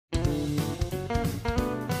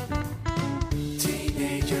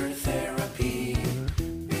Teenager therapy,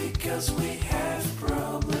 because we have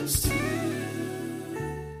problems too.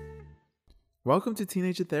 Welcome to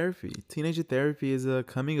Teenager Therapy. Teenager Therapy is a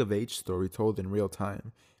coming-of-age story told in real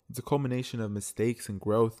time. It's a culmination of mistakes and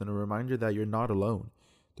growth and a reminder that you're not alone.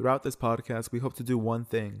 Throughout this podcast, we hope to do one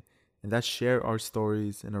thing, and that's share our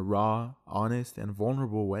stories in a raw, honest, and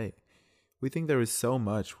vulnerable way. We think there is so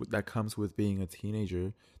much that comes with being a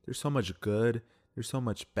teenager. There's so much good, there's so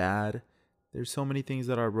much bad, there's so many things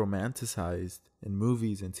that are romanticized in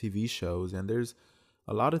movies and TV shows, and there's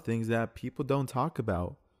a lot of things that people don't talk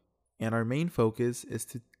about. And our main focus is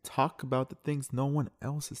to talk about the things no one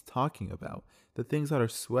else is talking about, the things that are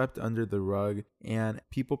swept under the rug and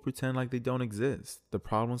people pretend like they don't exist. The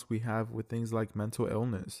problems we have with things like mental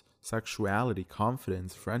illness, sexuality,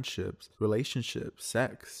 confidence, friendships, relationships,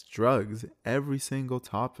 sex, drugs, every single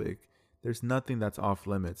topic. There's nothing that's off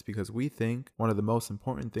limits because we think one of the most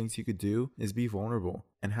important things you could do is be vulnerable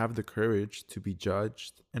and have the courage to be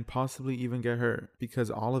judged and possibly even get hurt, because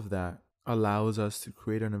all of that allows us to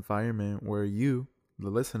create an environment where you,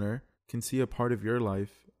 the listener, can see a part of your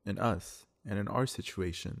life in us and in our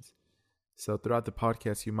situations. So throughout the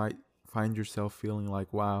podcast, you might find yourself feeling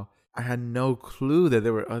like, wow, I had no clue that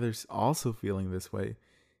there were others also feeling this way.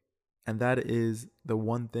 And that is the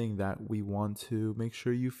one thing that we want to make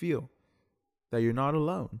sure you feel, that you're not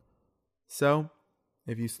alone. So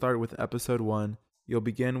if you start with episode 1, you'll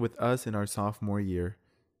begin with us in our sophomore year.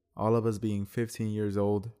 All of us being 15 years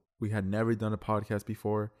old. We had never done a podcast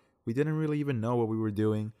before. We didn't really even know what we were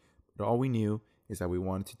doing, but all we knew is that we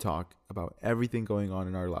wanted to talk about everything going on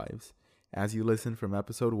in our lives. As you listen from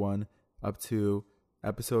episode 1 up to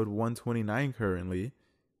episode 129 currently,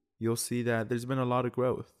 you'll see that there's been a lot of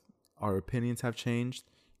growth. Our opinions have changed,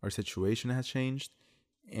 our situation has changed,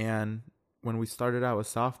 and when we started out as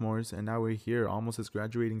sophomores and now we're here almost as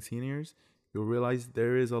graduating seniors, you'll realize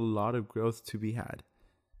there is a lot of growth to be had.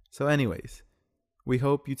 So anyways, we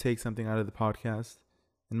hope you take something out of the podcast,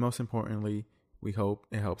 and most importantly, we hope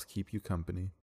it helps keep you company.